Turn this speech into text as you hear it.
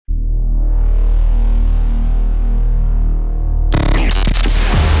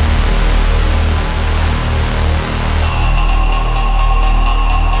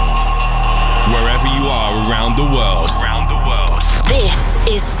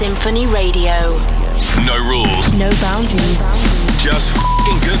Symphony Radio. No rules. No boundaries. Just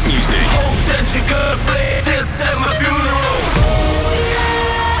f***ing good music. Hope that you could play this at my funeral.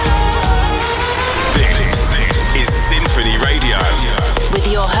 This is Symphony Radio. With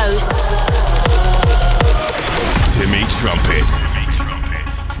your host, Timmy Trumpet.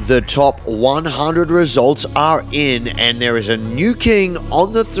 The top 100 results are in, and there is a new king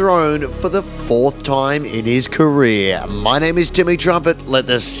on the throne for the fourth time in his career. My name is Timmy Trumpet. Let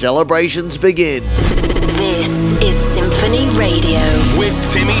the celebrations begin. this is Symphony Radio.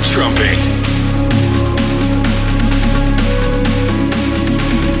 With Timmy Trumpet.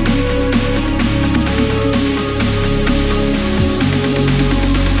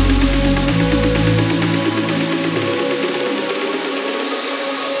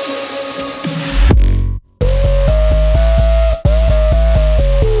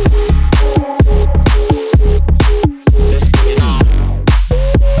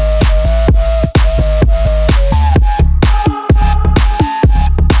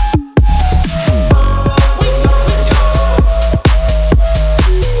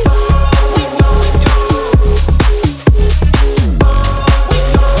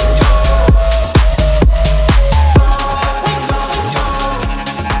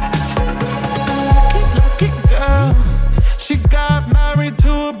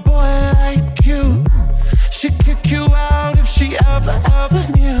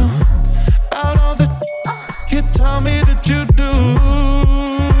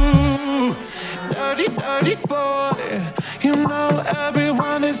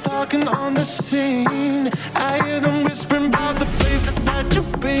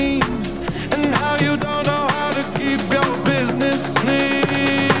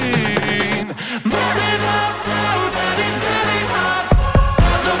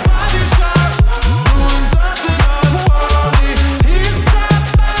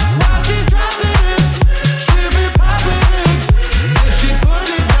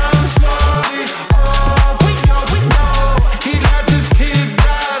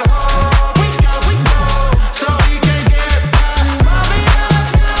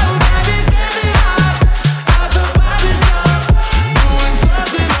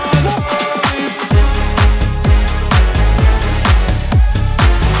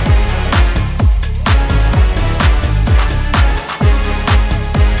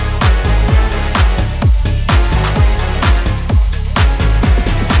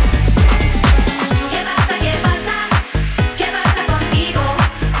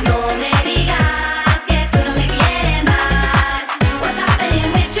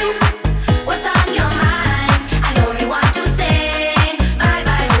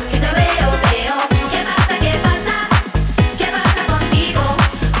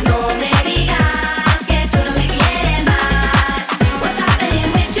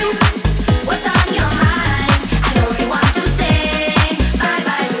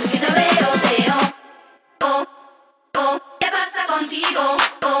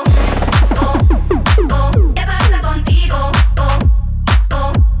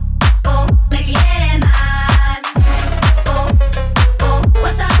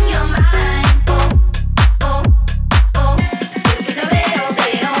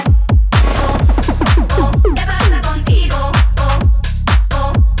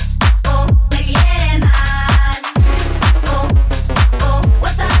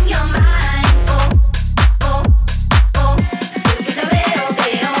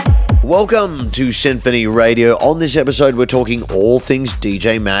 Welcome to Symphony Radio. On this episode, we're talking all things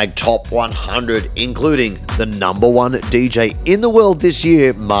DJ Mag Top 100, including the number one DJ in the world this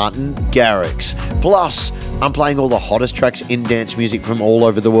year, Martin Garrix. Plus, I'm playing all the hottest tracks in dance music from all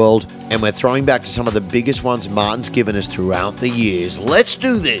over the world, and we're throwing back to some of the biggest ones Martin's given us throughout the years. Let's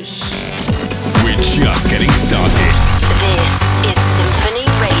do this. We're just getting started. this is Symphony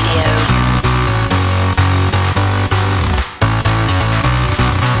Radio.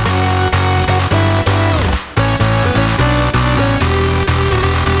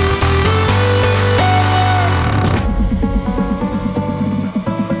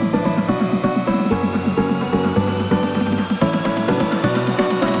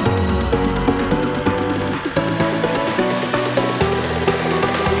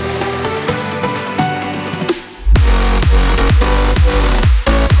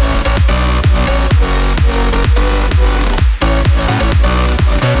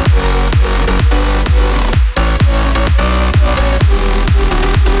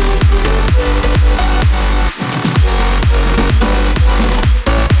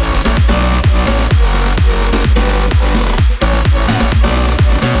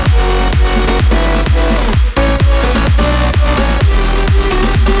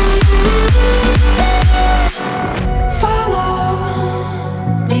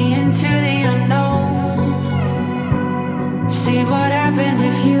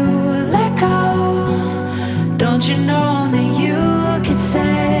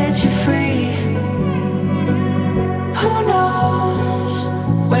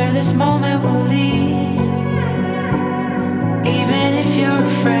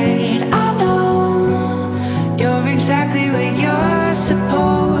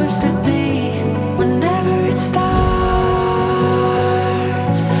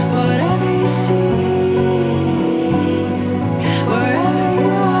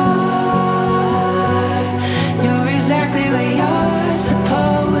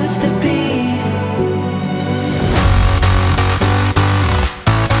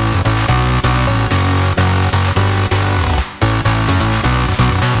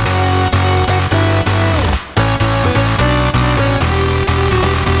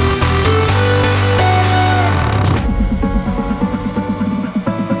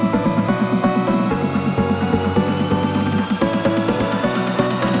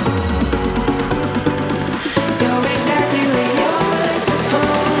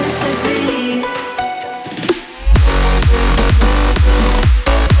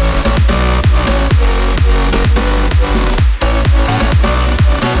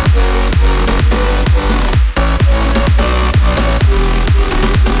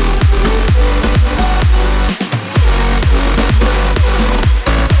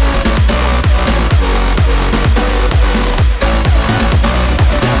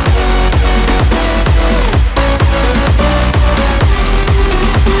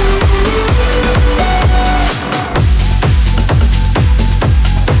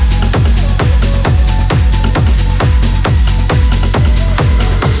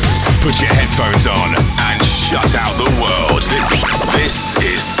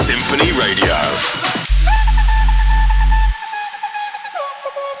 Radio.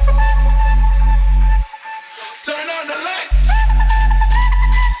 Turn on the lights.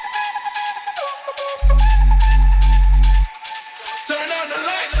 Turn on the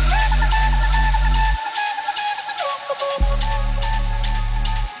lights.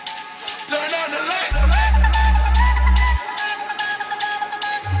 Turn on the lights. Turn on the lights.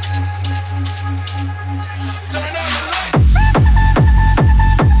 Turn on the lights.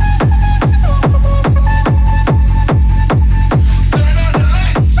 Turn on the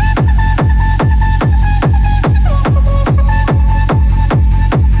lights.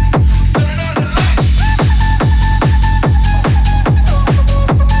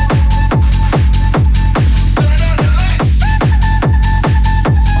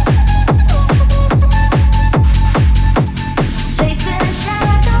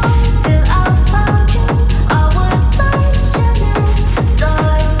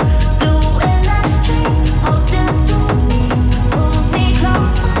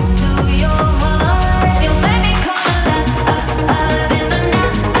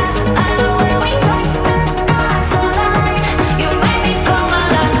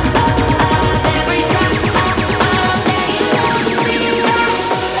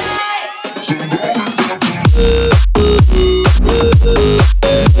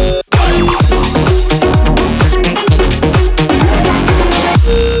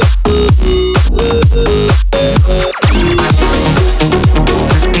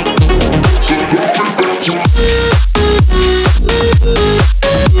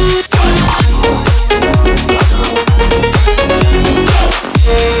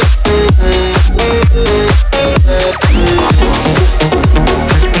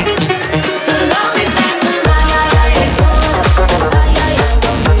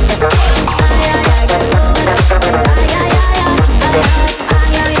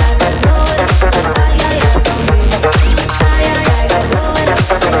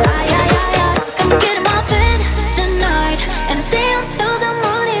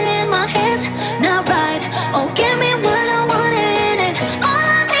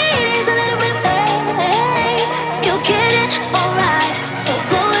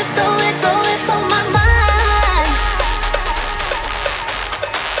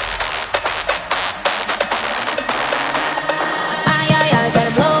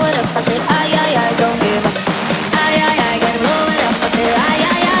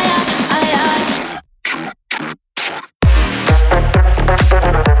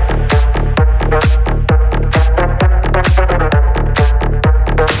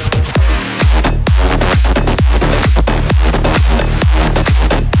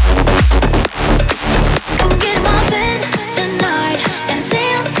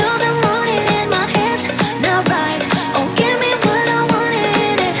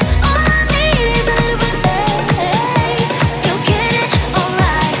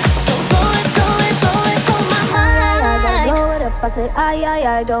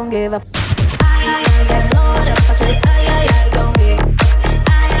 I don't give a I gotta blow it up. I say I don't give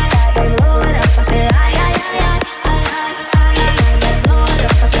I gotta blow it up. I say I gotta blow it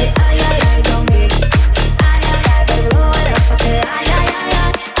up. I say I don't give I gotta blow it up. I say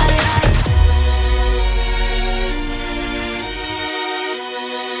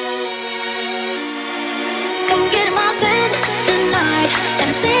come get in my bed tonight and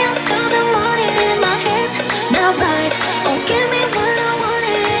stay until the morning in my head. Now right, oh give me what I want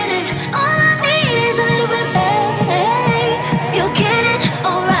in it. All I need is a little bit of faith. You'll get it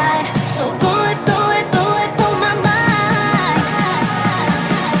alright. So blow it, blow it, blow it, blow my mind.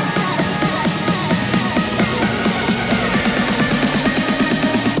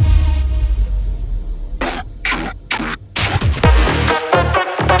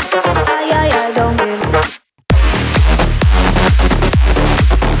 I don't give.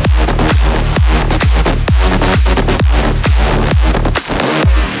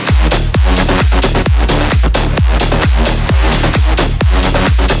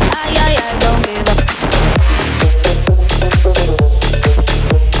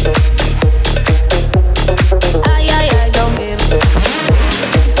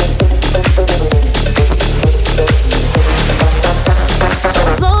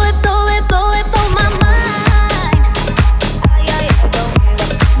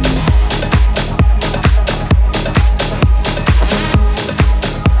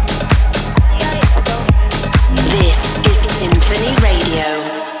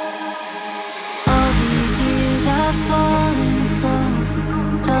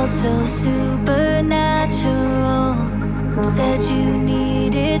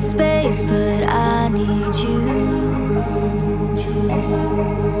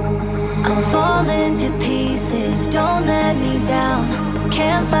 I'm falling to pieces, don't let me down.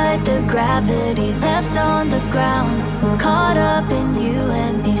 Can't fight the gravity left on the ground. Caught up in you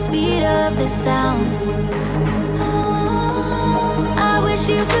and me, speed of the sound. I wish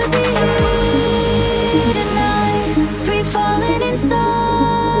you could be here tonight. Free falling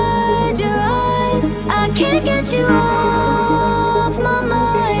inside your eyes. I can't get you off my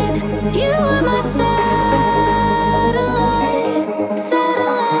mind. You are my satellite,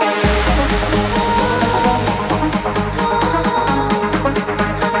 satellite.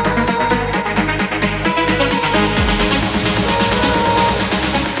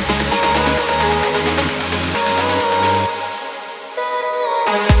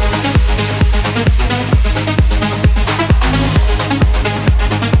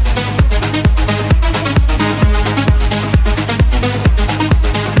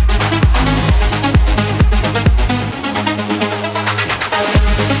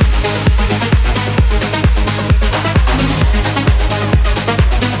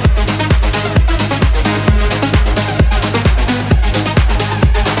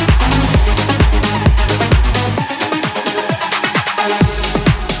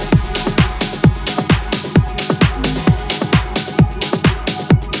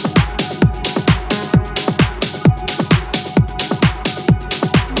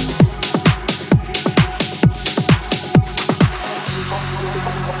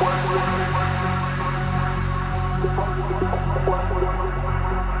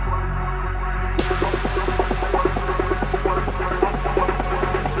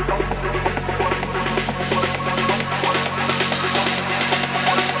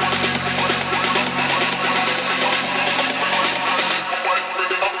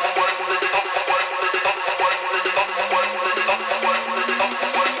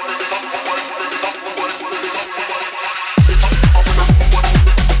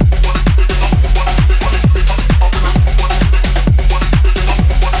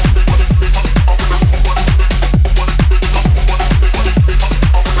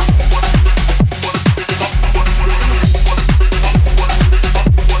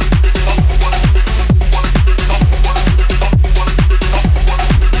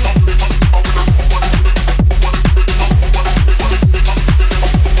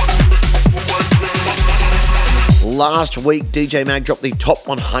 Last week, DJ Mag dropped the top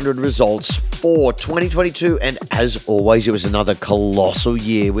 100 results for 2022, and as always, it was another colossal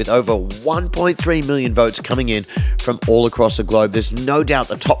year with over 1.3 million votes coming in from all across the globe. There's no doubt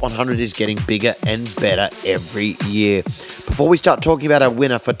the top 100 is getting bigger and better every year. Before we start talking about our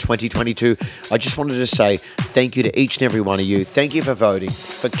winner for 2022, I just wanted to say thank you to each and every one of you. Thank you for voting,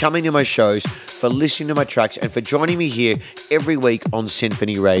 for coming to my shows, for listening to my tracks, and for joining me here every week on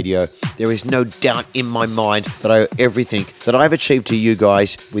Symphony Radio. There is no doubt in my mind that I owe everything that I've achieved to you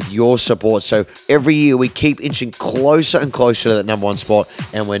guys with your support. So every year we keep inching closer and closer to that number one spot,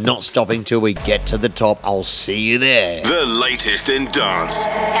 and we're not stopping till we get to the top. I'll see you there. The latest in dance.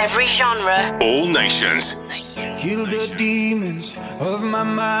 Every genre. All nations. Kill the demons of my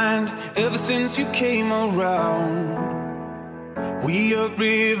mind ever since you came around. We a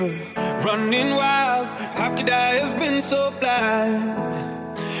river running wild. How could I have been so blind?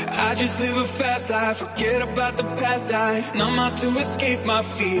 I just live a fast life, forget about the past. I numb out to escape my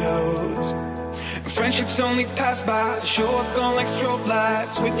fears. Friendships only pass by, show up gone like strobe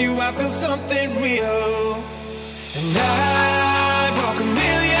lights. With you I feel something real. And I'd walk a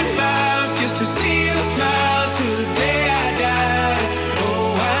million miles just to see you smile till the day I die.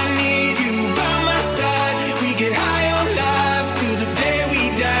 Oh, I need you by my side. We get high on life till the day we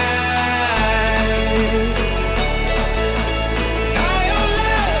die. High on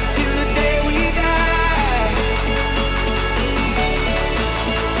life till the day we die.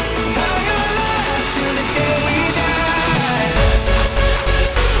 High on life till the day we die.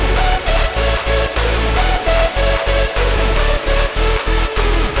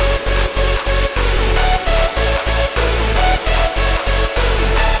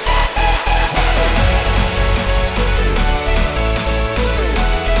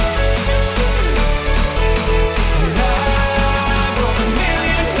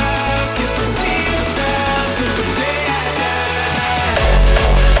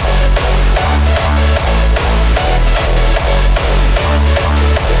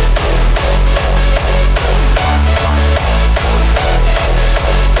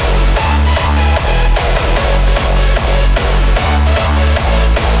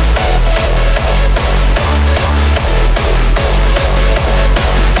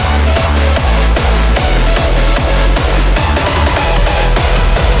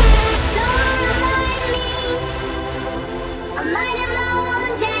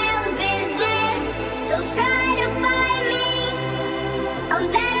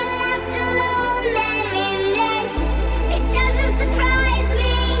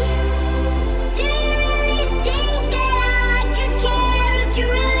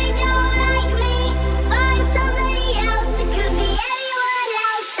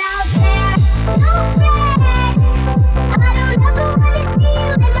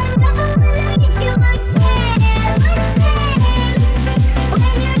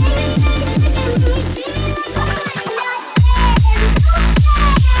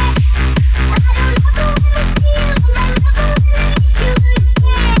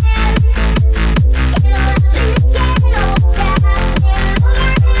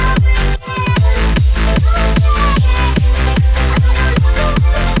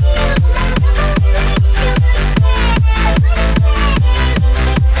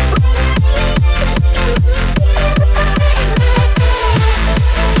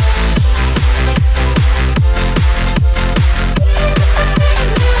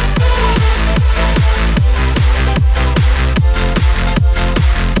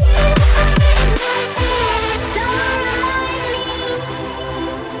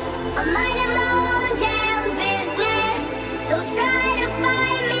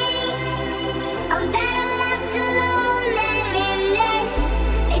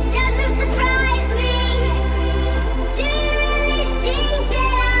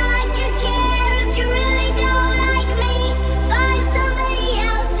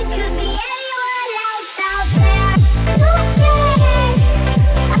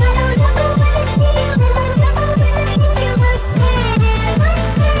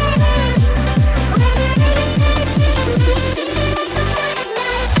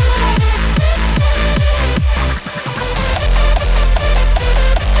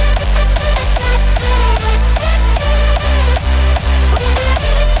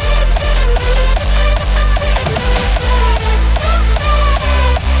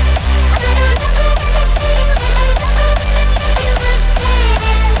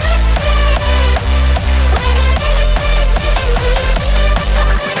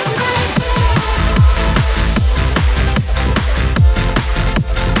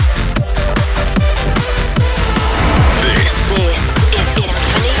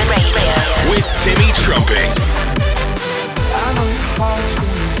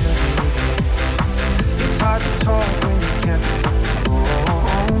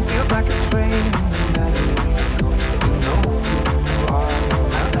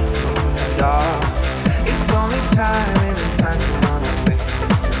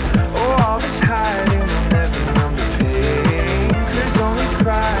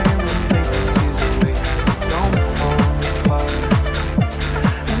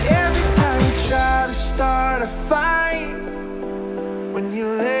 when you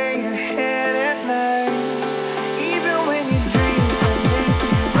lay your head at night, even when your dreams don't make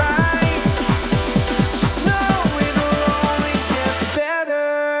you right. Just know it'll only get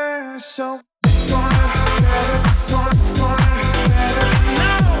better. So it's gonna hurt, gonna hurt better.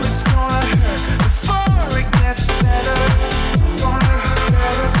 No, it's gonna hurt before it gets better. Gonna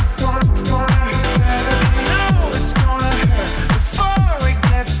hurt, gonna hurt better. No, it's gonna hurt before it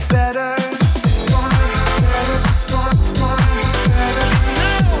gets better.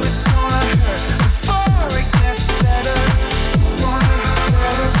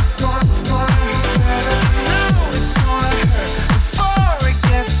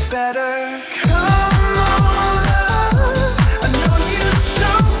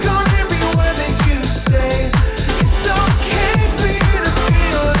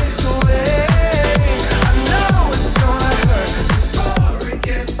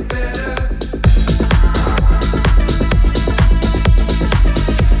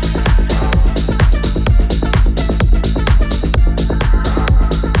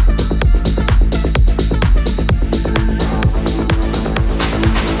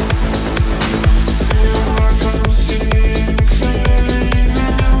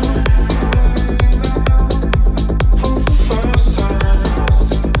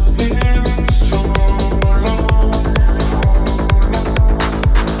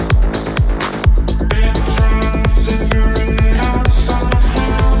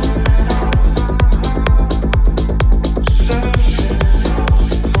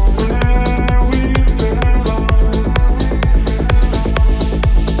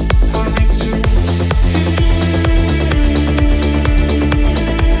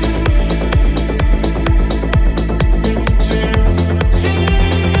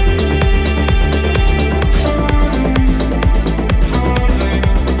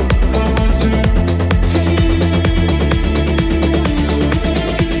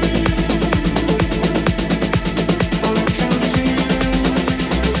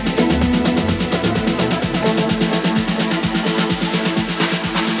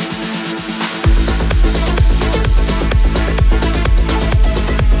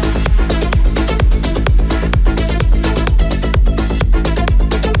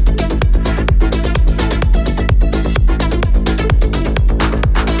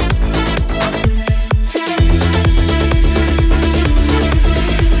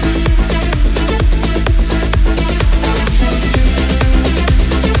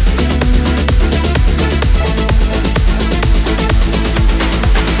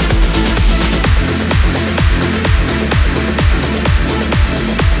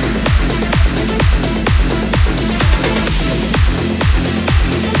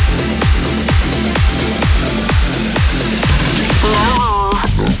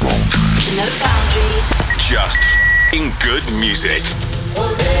 Good music.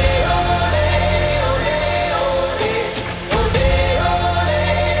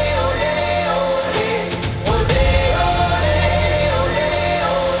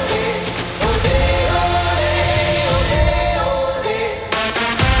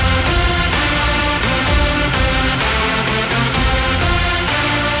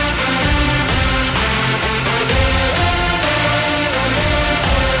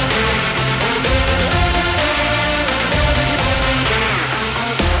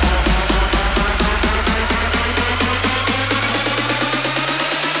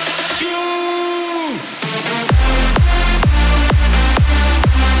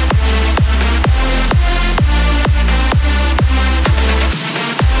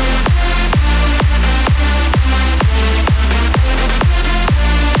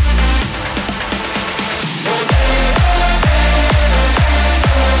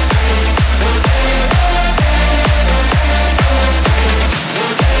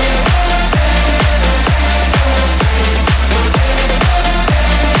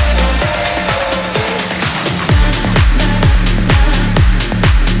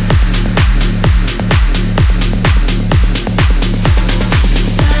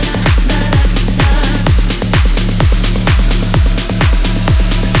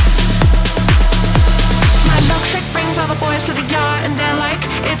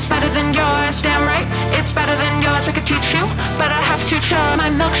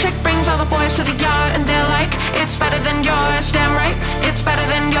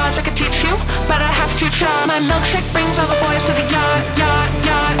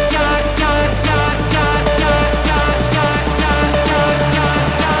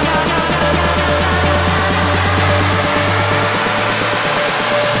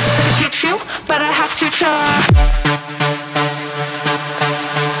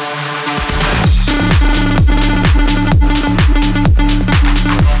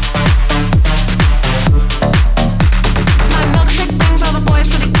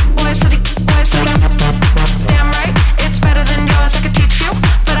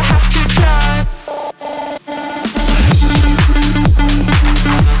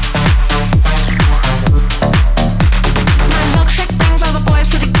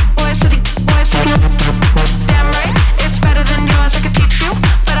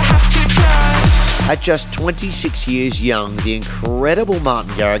 At just 26 years young, the incredible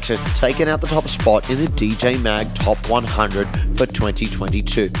Martin Garrix has taken out the top spot in the DJ Mag Top 100 for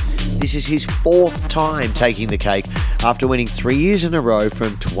 2022. This is his fourth time taking the cake after winning 3 years in a row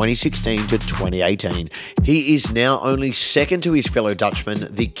from 2016 to 2018. He is now only second to his fellow Dutchman,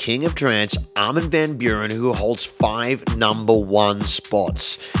 the King of Trance, Armin van Buuren, who holds 5 number 1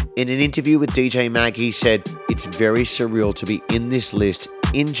 spots. In an interview with DJ Mag, he said, "It's very surreal to be in this list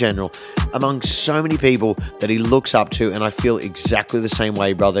in general, among so many people that he looks up to, and I feel exactly the same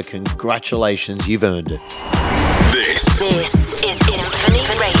way, brother. Congratulations, you've earned it." This is Symphony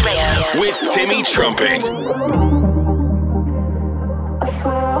Radio with Timmy Trumpet. I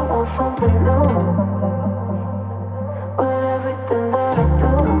swear I want something new, but everything that I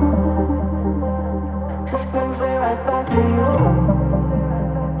do just brings me right back to you.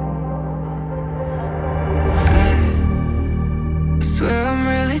 I swear I'm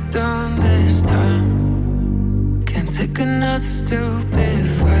really done this time. Can't take another stupid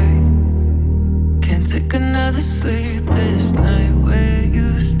fight. Can't take another sleepless night where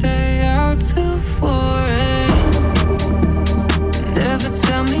you stay out till 4 a.m. Never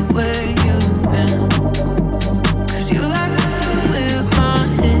tell me where you've been, 'cause you like with my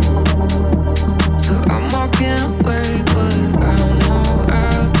head. So I'm walking away, but I know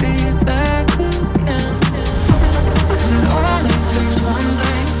I'll be back again. 'Cause it only takes one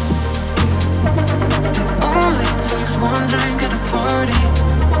thing. It only takes one drink at a party.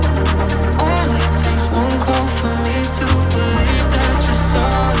 Only takes one call for me to believe that you're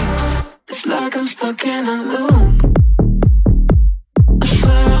sorry. It's like I'm stuck in a loop. I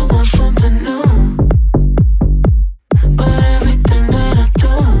swear I want something new, but everything that I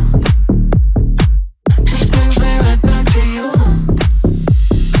do just brings me right back to you.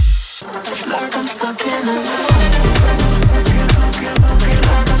 It's like I'm stuck in a loop. It's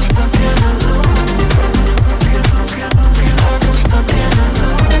like I'm stuck in a loop. It's like I'm stuck in a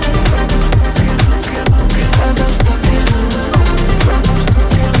loop. It's like I'm stuck in a loop.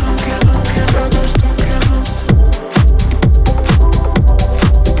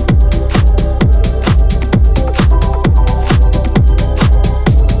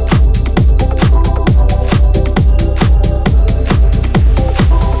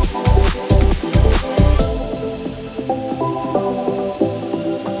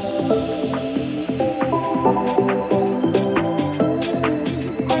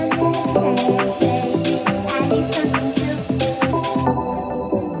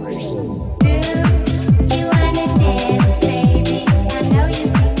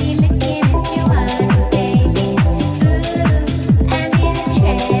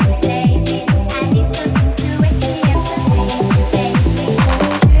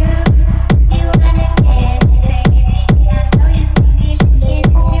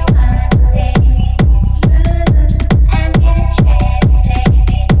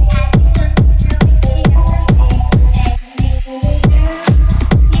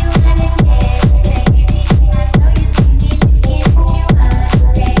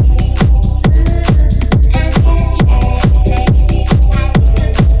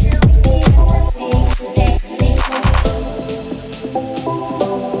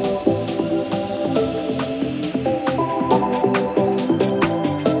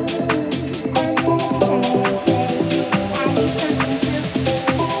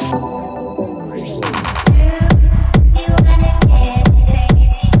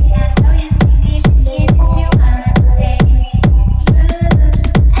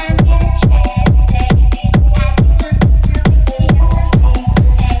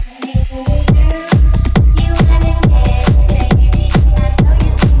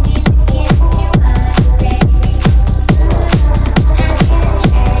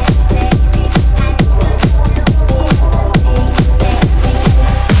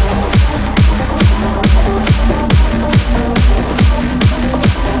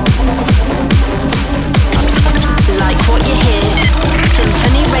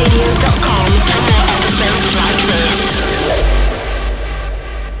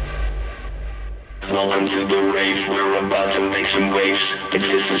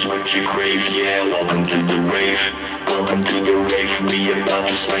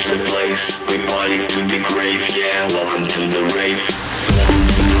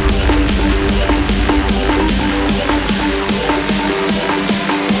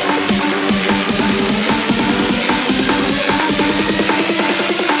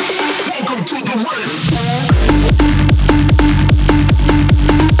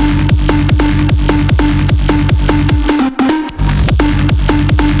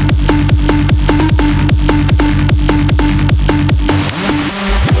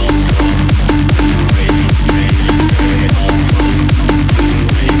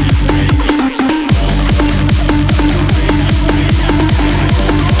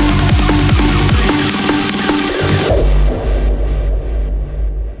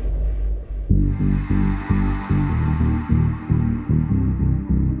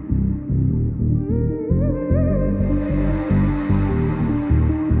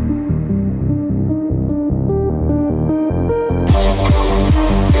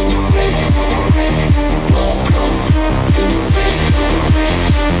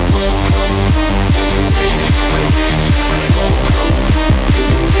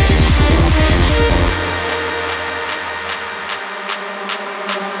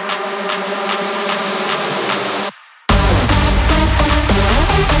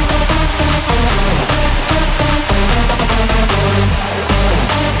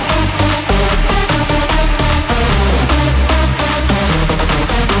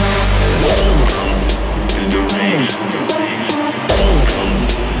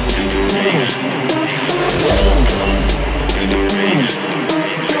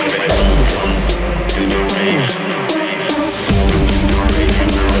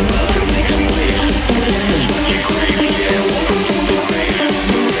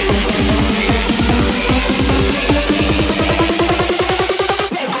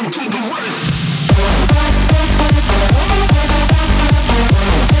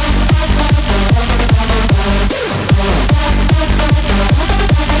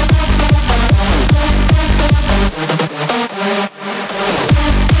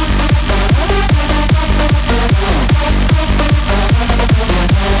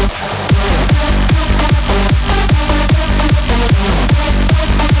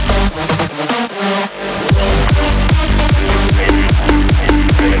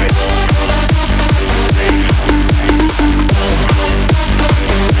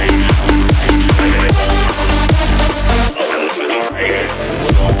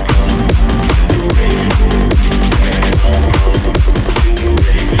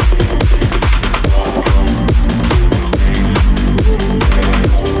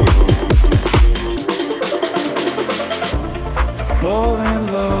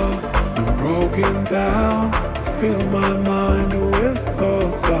 down, fill my mind with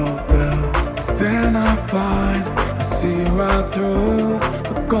thoughts of doubt. 'Cause then I find I see right through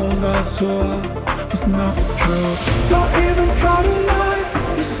the gold I saw was not the truth. Don't even try to lie,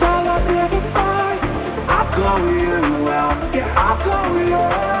 it's all I never buy. I'll go you out, yeah, I'll go you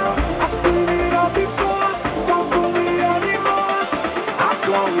out. I've seen it all before, don't fool me anymore. I'll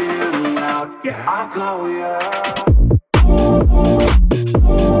go you out, yeah, I'll go you out.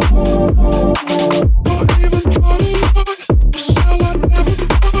 Don't even try to lie, it's all I never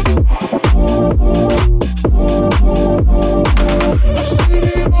buy. I've seen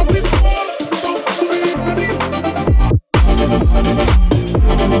it all before, don't fool me anymore.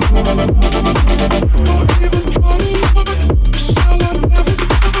 Don't even try to lie, it's all I never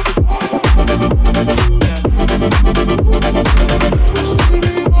buy. I've seen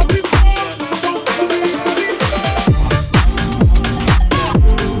it all before, don't fool me anymore.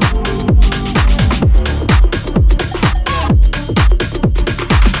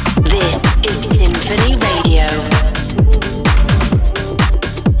 This is Symphony Radio.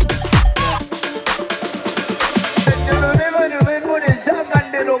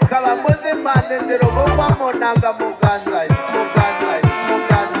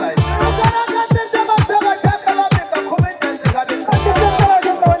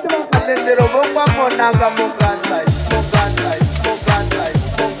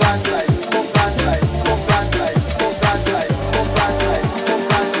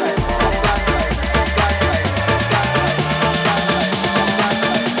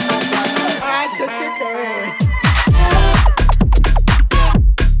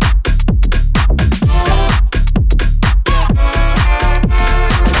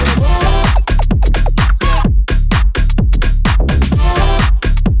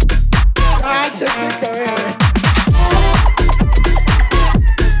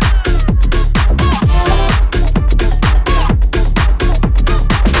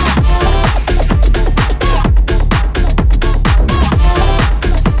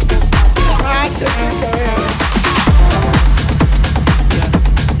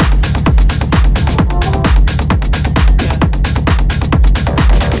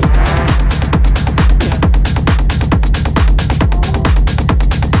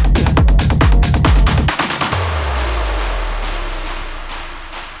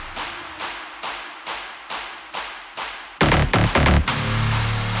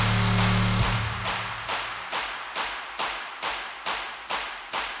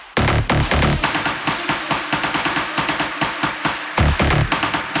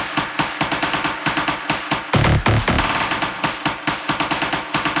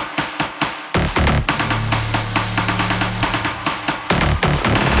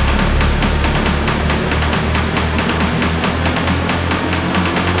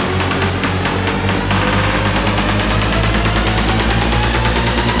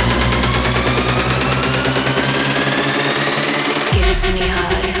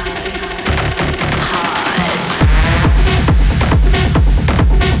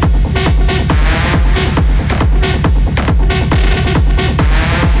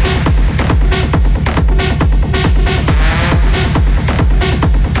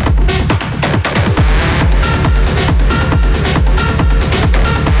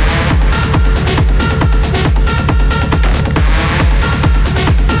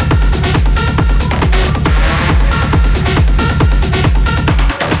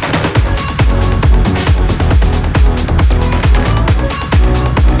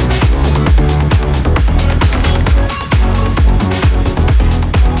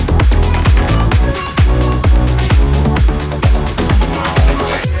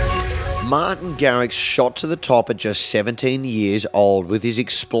 Martin Garrix shot to the top at just 17 years old with his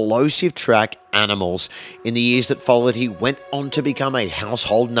explosive track Animals. In the years that followed, he went on to become a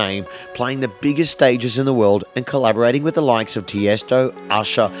household name, playing the biggest stages in the world and collaborating with the likes of Tiesto,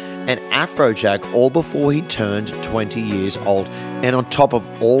 Usher, and Afrojack, all before he turned 20 years old. And on top of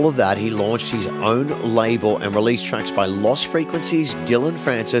all of that, he launched his own label and released tracks by Lost Frequencies, Dylan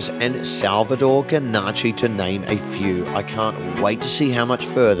Francis, and Salvador Ganacci, to name a few. I can't wait to see how much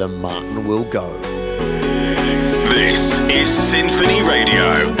further Martin will go. This is Symphony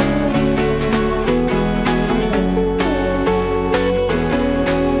Radio.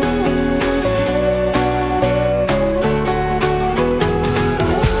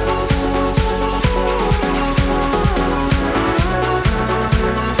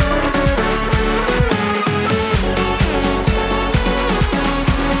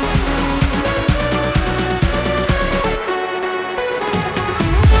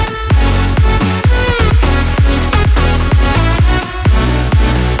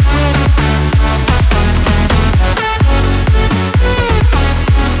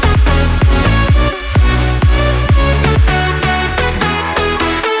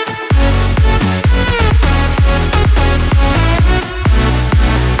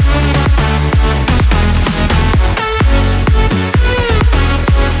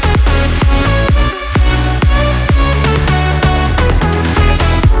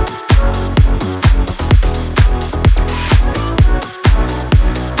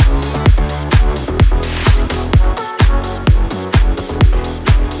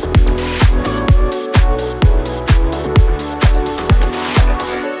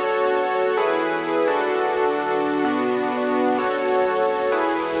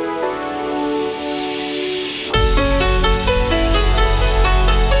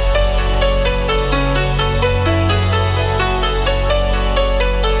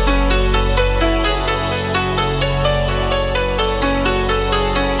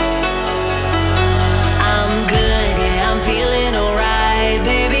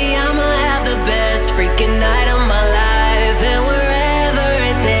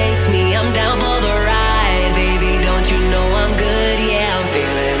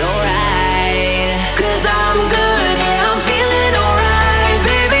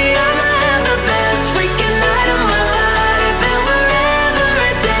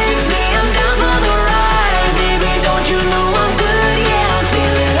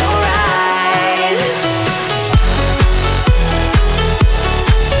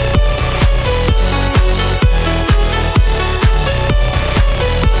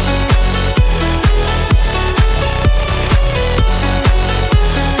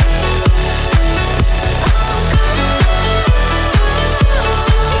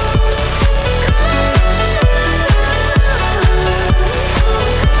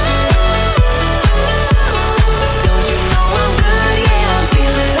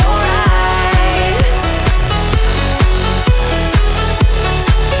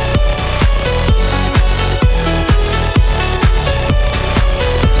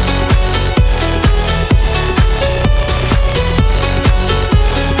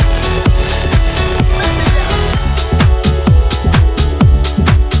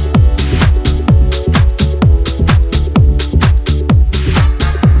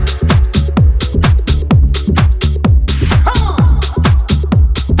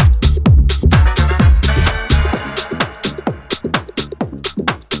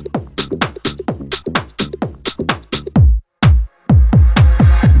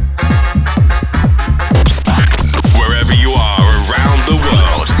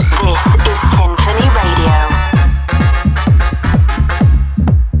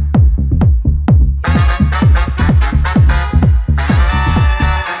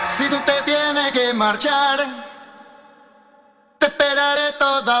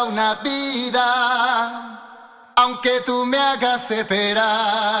 toda una vida, aunque tú me hagas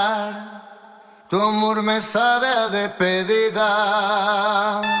esperar, tu amor me sabe a despedida.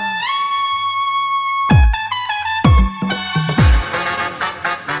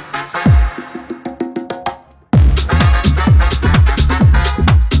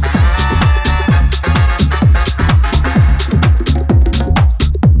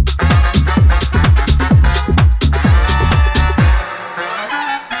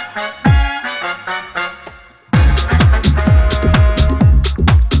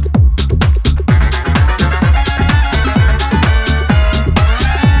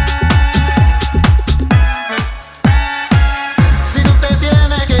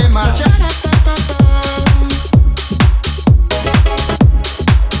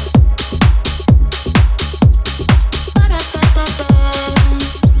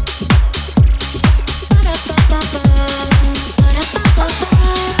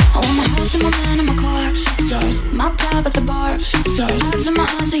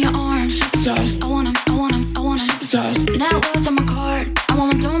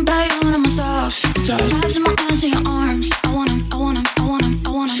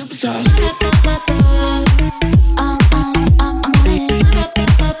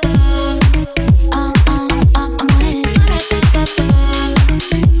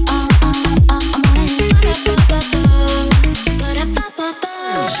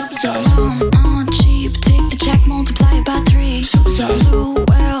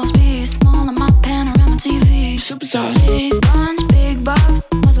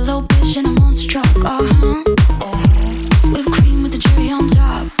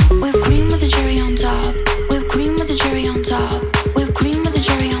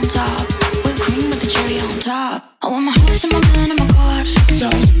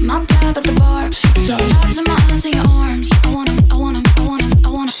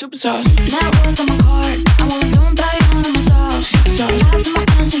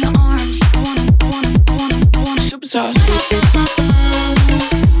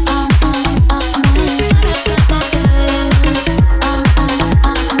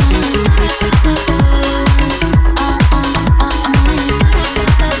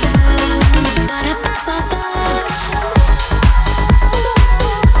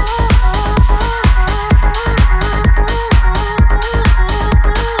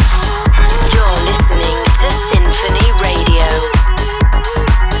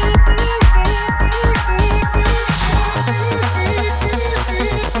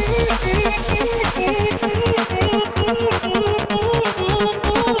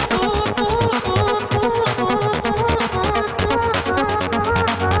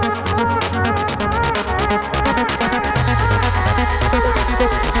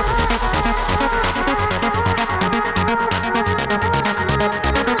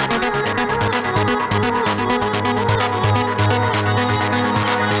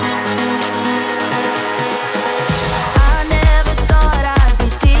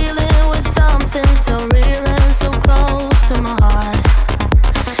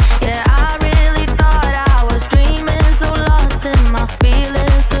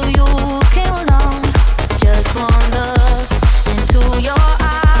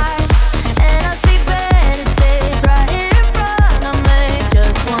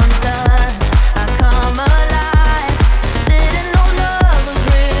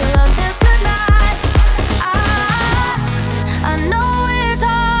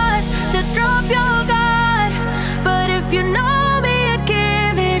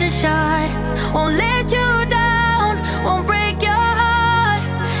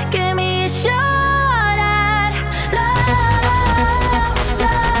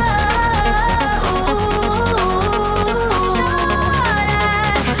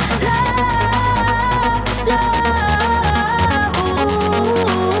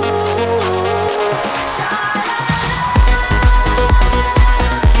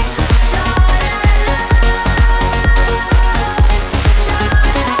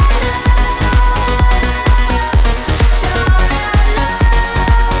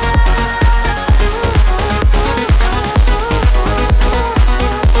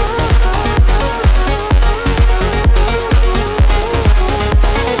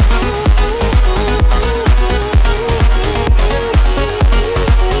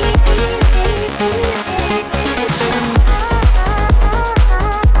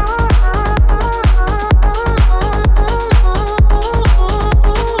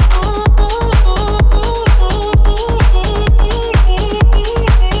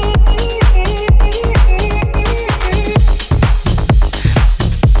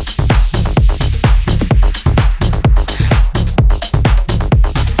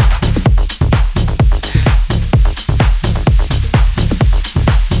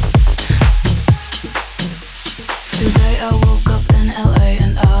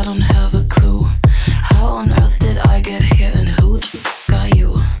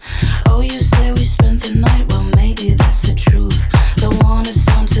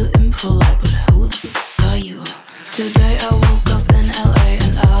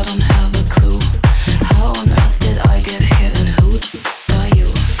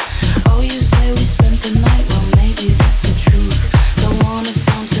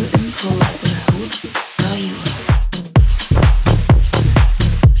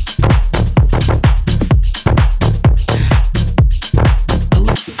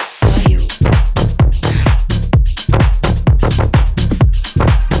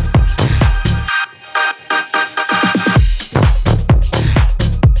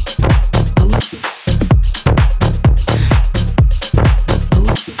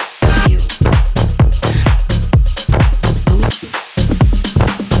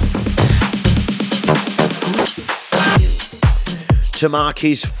 To mark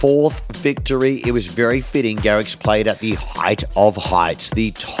his 4th victory, it was very fitting Garrix played at the height of heights,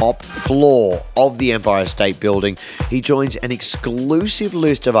 the top floor of the Empire State Building. He joins an exclusive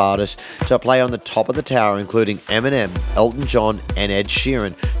list of artists to play on the top of the tower, including Eminem, Elton John, and Ed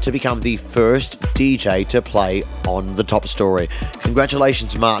Sheeran, to become the first DJ to play on the top story.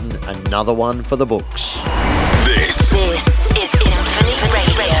 Congratulations, Martin. Another one for the books. This is Symphony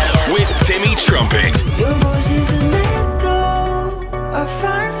Radio. with Timmy Trumpet. Your voice is an echo. I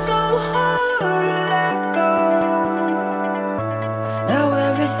find so hard to let go. Now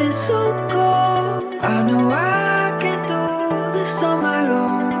everything's so cold. I know I can do this on my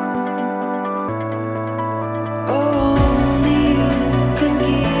own. Only you can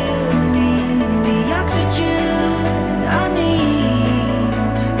give me the oxygen I need.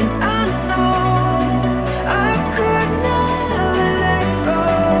 And I know I could never let go.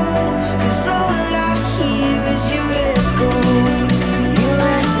 'Cause all I hear is your echo.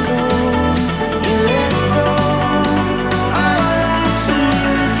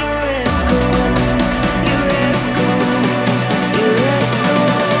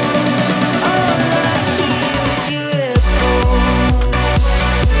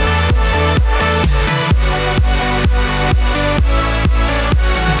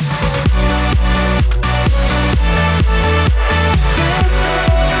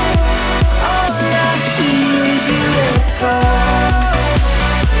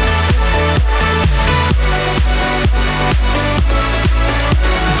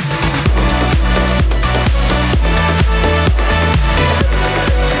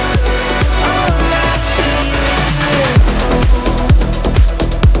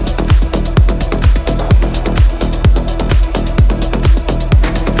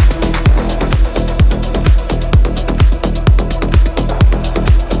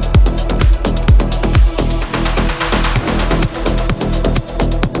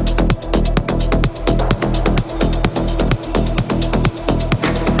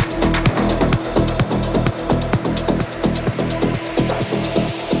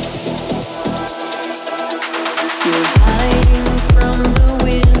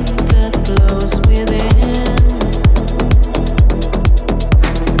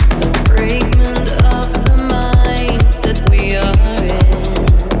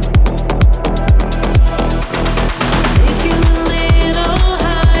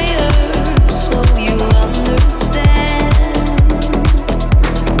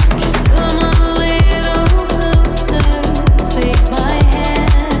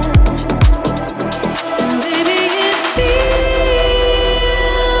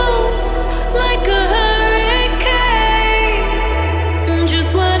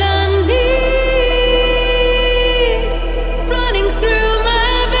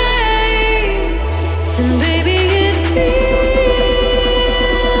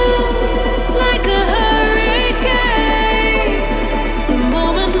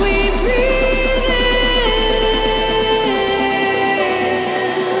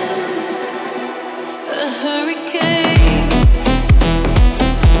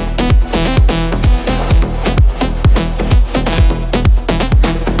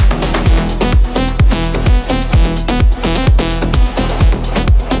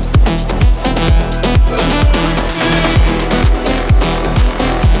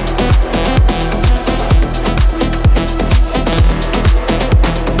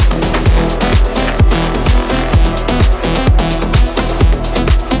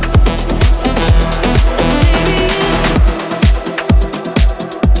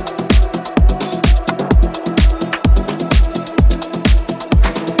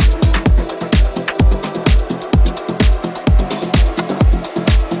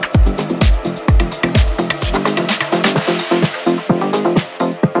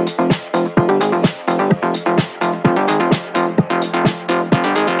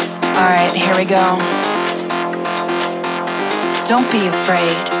 go. Don't be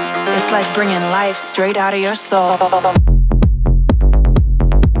afraid. It's like bringing life straight out of your soul.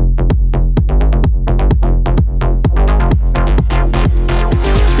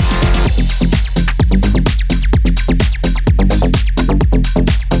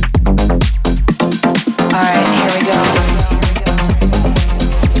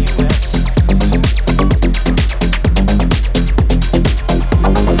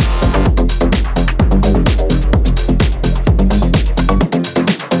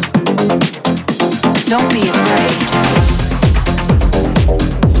 Don't be afraid.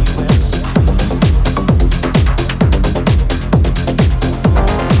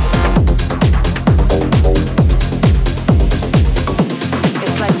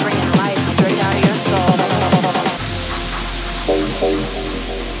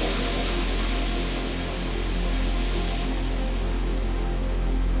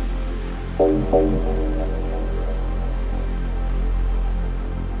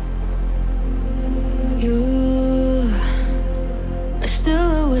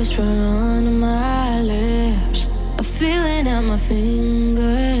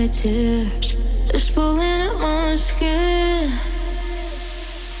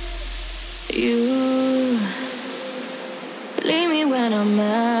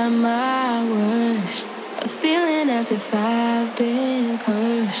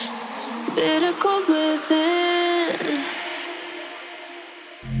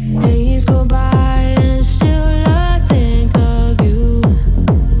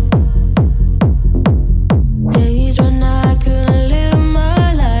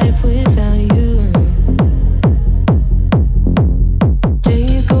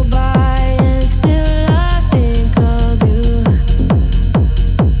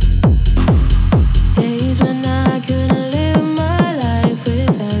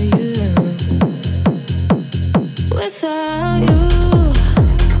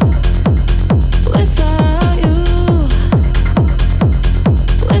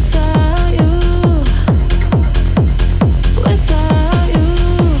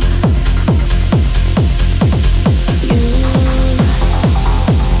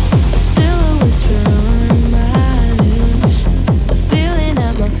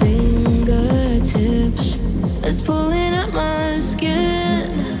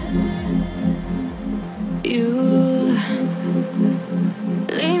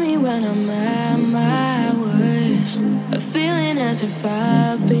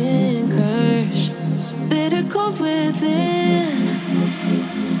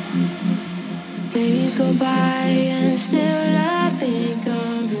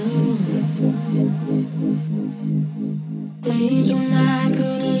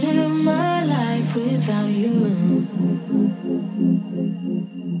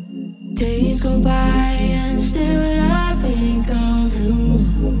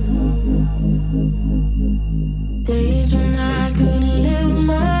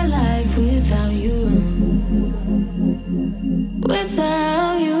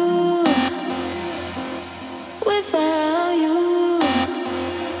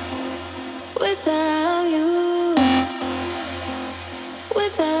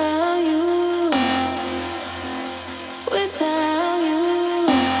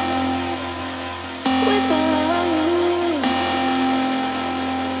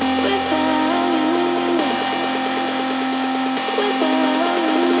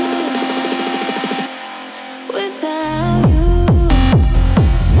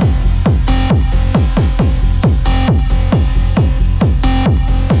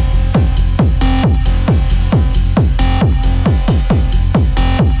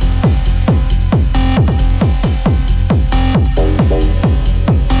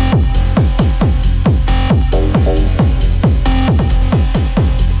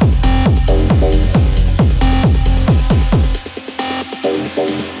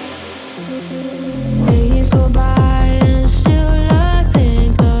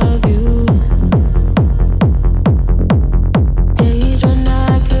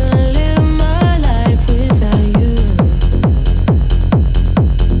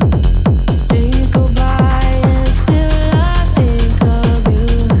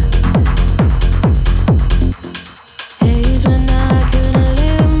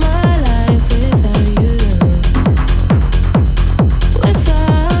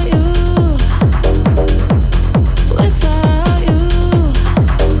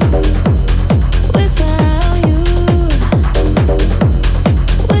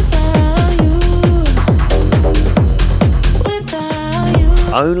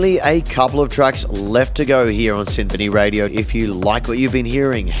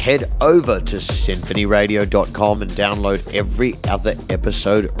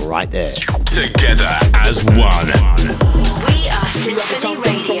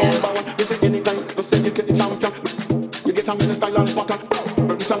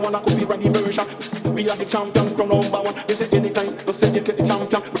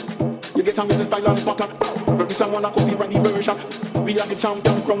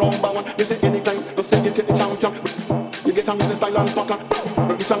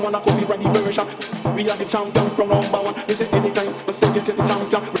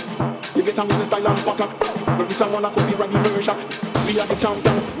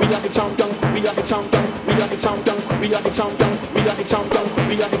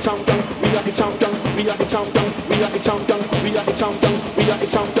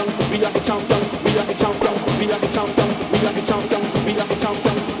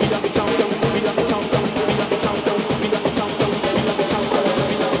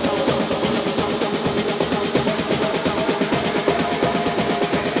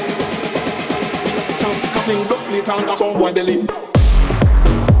 Sing the plate and a some boy belly. Sing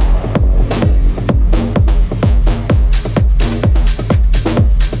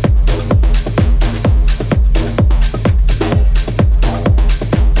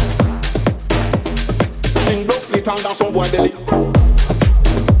the plate and a some boy belly.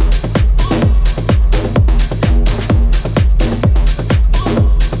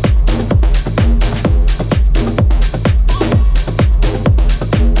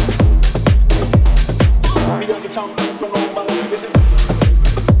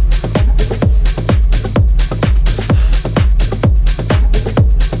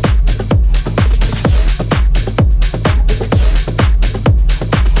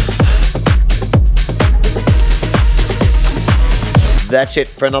 That's it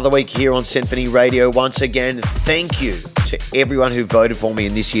for another week here on Symphony Radio. Once again, thank you to everyone who voted for me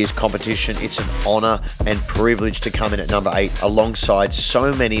in this year's competition. It's an honour and privilege to come in at number 8 alongside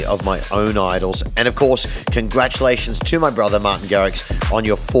so many of my own idols. And of course, congratulations to my brother Martin Garrix on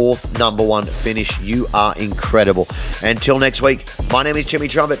your 4th number 1 finish. You are incredible. Until next week, my name is Jimmy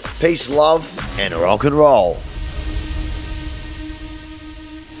Trumpet. Peace, love, and rock and roll.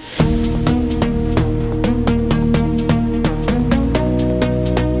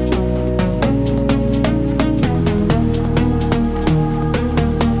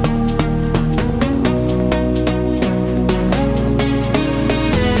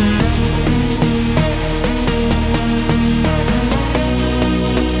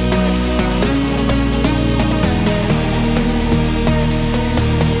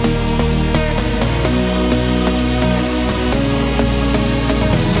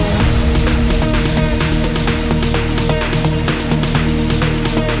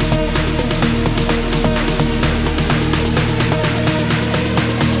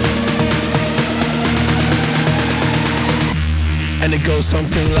 And it goes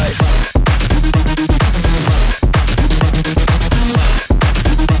something like,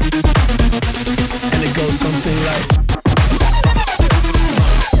 and it goes something like.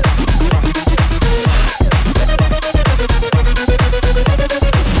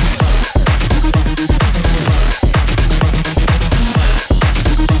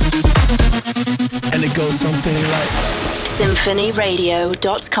 And it goes something like.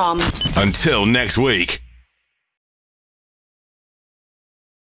 SymphonyRadio.com. Until next week.